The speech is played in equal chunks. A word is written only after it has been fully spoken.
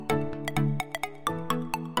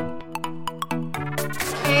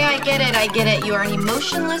I get it. You are an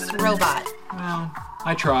emotionless robot. Well,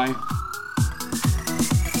 I try.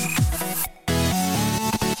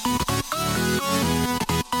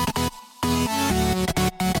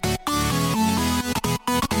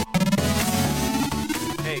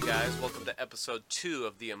 Hey guys, welcome to episode 2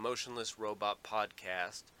 of the Emotionless Robot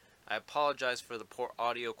Podcast. I apologize for the poor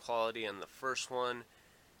audio quality on the first one.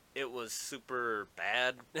 It was super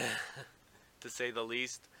bad, to say the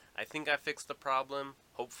least. I think I fixed the problem,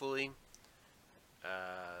 hopefully.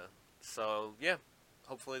 So yeah,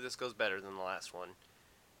 hopefully this goes better than the last one.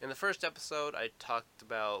 In the first episode, I talked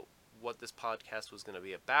about what this podcast was going to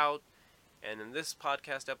be about. And in this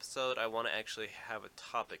podcast episode, I want to actually have a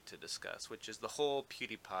topic to discuss, which is the whole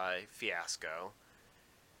PewDiePie fiasco.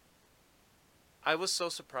 I was so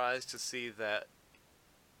surprised to see that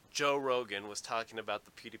Joe Rogan was talking about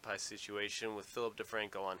the PewDiePie situation with Philip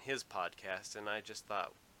DeFranco on his podcast, and I just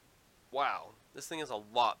thought, wow, this thing is a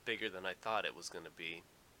lot bigger than I thought it was going to be.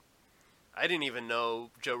 I didn't even know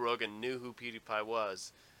Joe Rogan knew who PewDiePie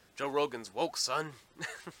was. Joe Rogan's woke, son.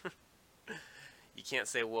 You can't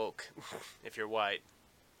say woke if you're white.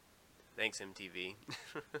 Thanks, MTV.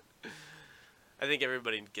 I think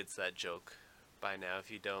everybody gets that joke by now.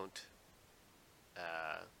 If you don't,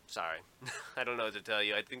 sorry. I don't know what to tell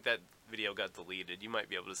you. I think that video got deleted. You might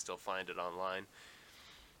be able to still find it online.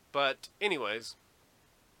 But anyways,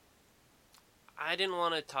 I didn't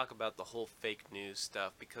want to talk about the whole fake news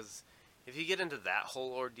stuff because if you get into that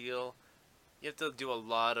whole ordeal, you have to do a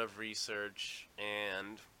lot of research,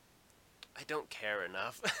 and I don't care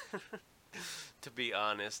enough, to be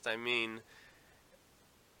honest. I mean,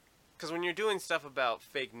 because when you're doing stuff about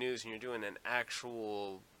fake news and you're doing an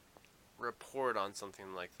actual report on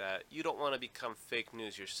something like that, you don't want to become fake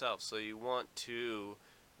news yourself, so you want to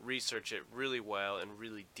research it really well and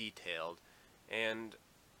really detailed. And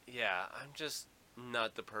yeah, I'm just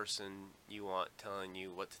not the person you want telling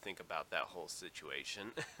you what to think about that whole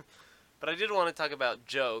situation. But I did want to talk about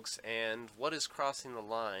jokes and what is crossing the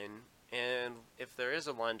line, and if there is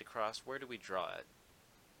a line to cross, where do we draw it?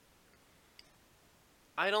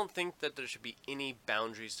 I don't think that there should be any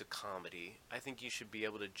boundaries to comedy. I think you should be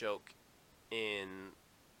able to joke in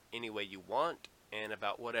any way you want and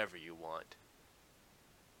about whatever you want.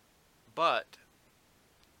 But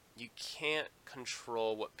you can't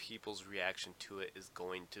control what people's reaction to it is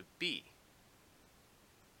going to be.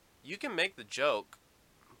 You can make the joke,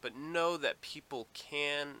 but know that people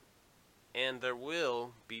can, and there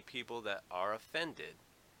will be people that are offended.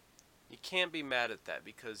 You can't be mad at that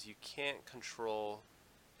because you can't control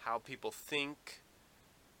how people think.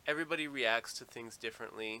 Everybody reacts to things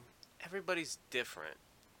differently. Everybody's different.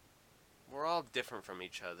 We're all different from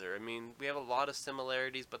each other. I mean, we have a lot of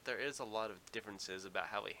similarities, but there is a lot of differences about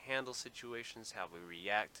how we handle situations, how we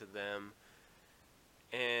react to them,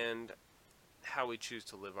 and how we choose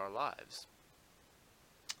to live our lives.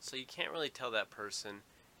 So you can't really tell that person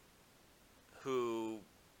who,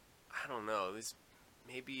 I don't know, is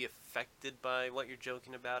maybe affected by what you're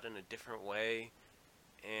joking about in a different way,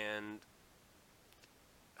 and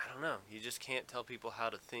I don't know, you just can't tell people how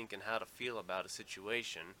to think and how to feel about a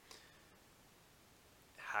situation.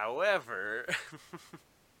 However,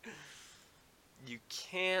 you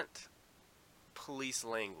can't police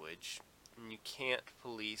language, and you can't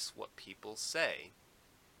police what people say.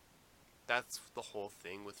 That's the whole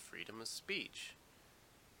thing with freedom of speech.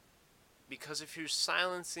 Because if you're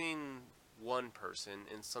silencing one person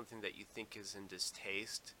in something that you think is in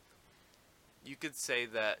distaste, you could say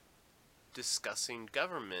that discussing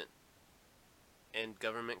government and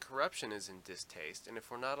government corruption is in distaste. And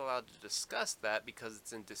if we're not allowed to discuss that because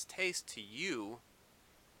it's in distaste to you,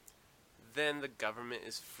 then the government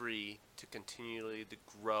is free to continually to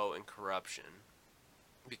grow in corruption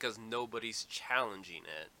because nobody's challenging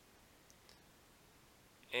it.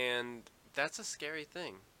 And that's a scary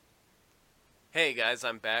thing. Hey guys,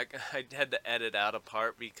 I'm back. I had to edit out a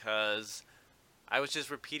part because I was just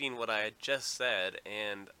repeating what I had just said,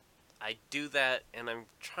 and I do that, and I'm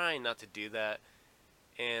trying not to do that.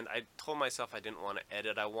 And I told myself I didn't want to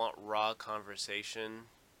edit. I want raw conversation.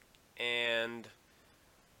 And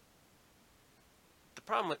the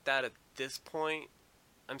problem with that at this point,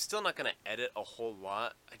 I'm still not going to edit a whole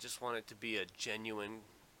lot. I just want it to be a genuine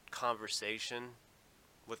conversation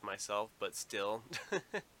with myself, but still.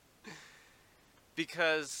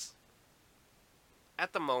 Because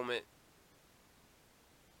at the moment,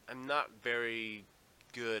 I'm not very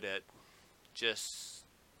good at just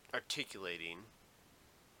articulating,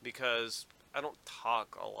 because I don't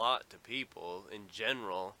talk a lot to people in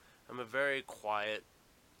general. I'm a very quiet,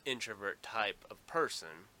 introvert type of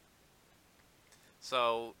person.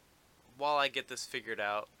 So while I get this figured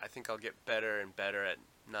out, I think I'll get better and better at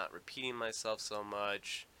not repeating myself so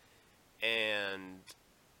much, and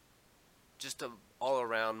just a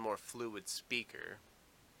all-around more fluid speaker.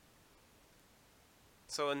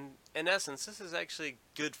 So in essence, this is actually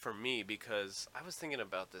good for me, because I was thinking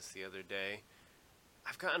about this the other day.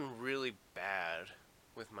 I've gotten really bad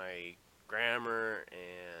with my grammar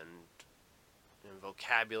and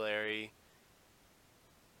vocabulary,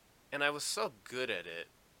 and I was so good at it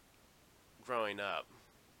growing up.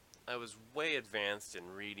 I was way advanced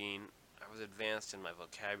in reading, I was advanced in my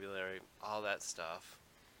vocabulary, all that stuff.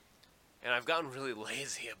 And I've gotten really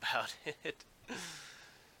lazy about it.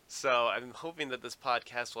 So I'm hoping that this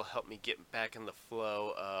podcast will help me get back in the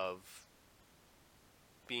flow of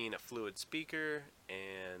being a fluid speaker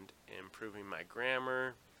and improving my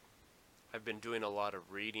grammar. I've been doing a lot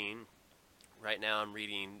of reading. Right now I'm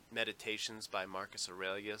reading Meditations by Marcus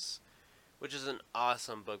Aurelius, which is an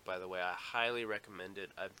awesome book, by the way. I highly recommend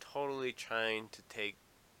it. I'm totally trying to take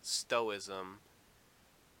Stoicism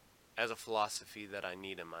as a philosophy that I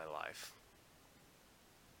need in my life.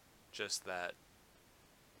 Just that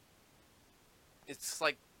it's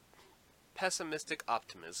like pessimistic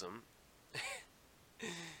optimism.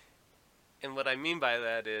 And what I mean by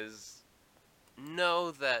that is, know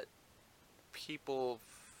that people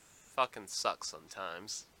fucking suck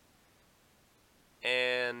sometimes,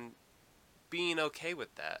 and being okay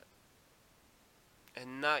with that,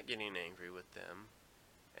 and not getting angry with them,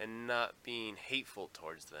 and not being hateful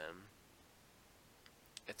towards them.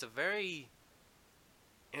 It's a very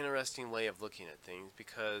interesting way of looking at things,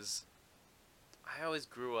 because I always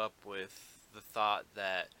grew up with the thought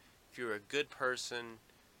that if you're a good person,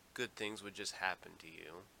 good things would just happen to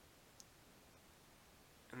you.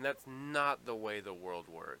 And that's not the way the world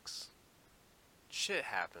works. Shit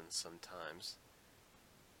happens sometimes.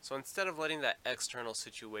 So instead of letting that external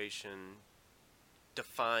situation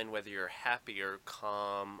define whether you're happy or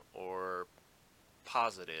calm or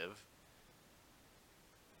positive,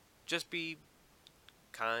 just be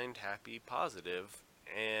kind, happy, positive,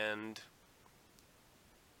 and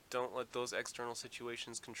don't let those external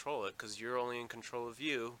situations control it, because you're only in control of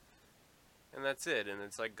you, and that's it. And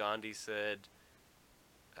it's like Gandhi said,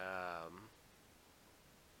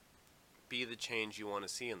 be the change you want to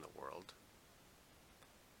see in the world.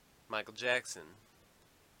 Michael Jackson,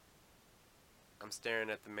 I'm staring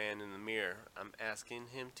at the man in the mirror. I'm asking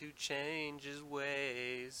him to change his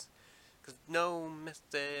ways, 'cause no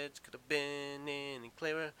message could have been any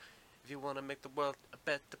clearer. If you want to make the world a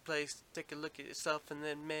better place, take a look at yourself and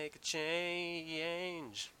then make a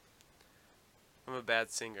change. I'm a bad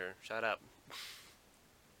singer. Shut up.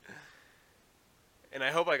 And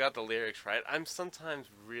I hope I got the lyrics right. I'm sometimes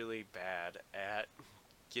really bad at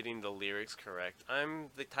getting the lyrics correct.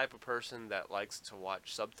 I'm the type of person that likes to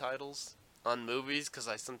watch subtitles on movies, because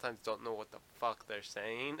I sometimes don't know what the fuck they're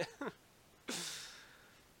saying.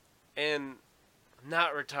 And I'm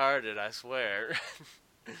not retarded, I swear.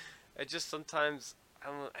 I just sometimes,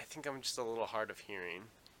 I think I'm just a little hard of hearing.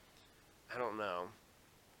 I don't know.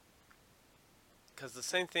 Because the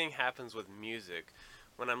same thing happens with music.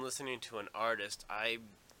 When I'm listening to an artist, I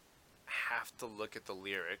have to look at the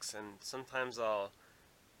lyrics, and sometimes I'll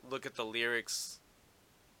look at the lyrics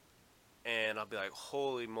and I'll be like,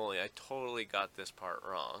 holy moly, I totally got this part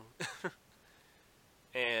wrong.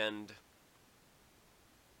 And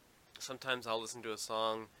sometimes I'll listen to a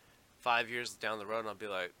song 5 years down the road and I'll be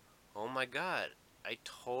like, oh my god, I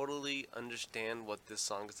totally understand what this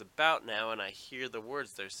song is about now, and I hear the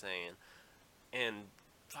words they're saying. And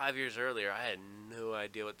 5 years earlier, I had no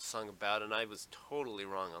idea what the song about, and I was totally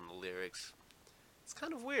wrong on the lyrics. It's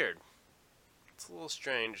kind of weird. It's a little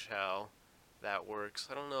strange how that works.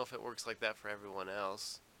 I don't know if it works like that for everyone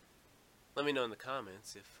else. Let me know in the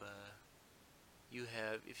comments if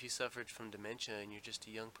you suffered from dementia and you're just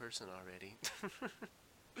a young person already.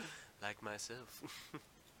 Like myself.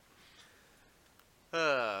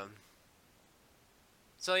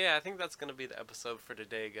 So yeah, I think that's going to be the episode for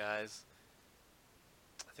today, guys.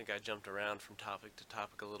 I think I jumped around from topic to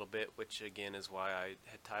topic a little bit, which again is why I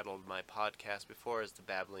had titled my podcast before as The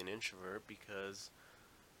Babbling Introvert, because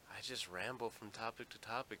I just ramble from topic to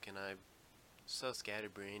topic, and I'm so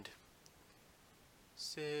scatterbrained.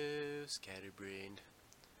 So scatterbrained.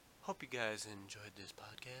 Hope you guys enjoyed this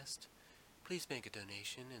podcast. Please make a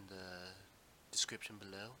donation in the description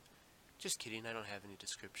below. Just kidding, I don't have any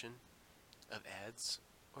description of ads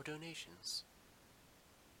or donations.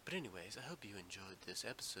 But anyways, I hope you enjoyed this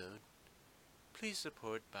episode. Please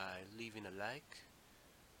support by leaving a like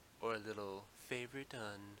or a little favorite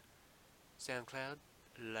on SoundCloud,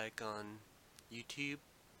 like on YouTube,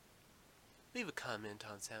 Leave a comment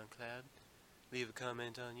on SoundCloud. Leave a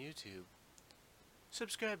comment on YouTube.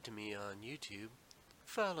 Subscribe to me on YouTube.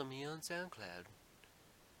 Follow me on SoundCloud.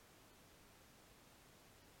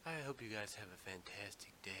 I hope you guys have a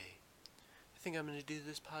fantastic day. I think I'm going to do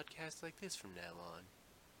this podcast like this from now on.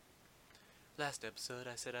 Last episode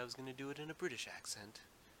I said I was going to do it in a British accent.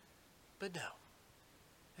 But no.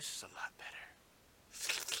 This is a lot better.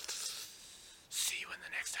 See you in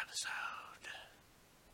the next episode.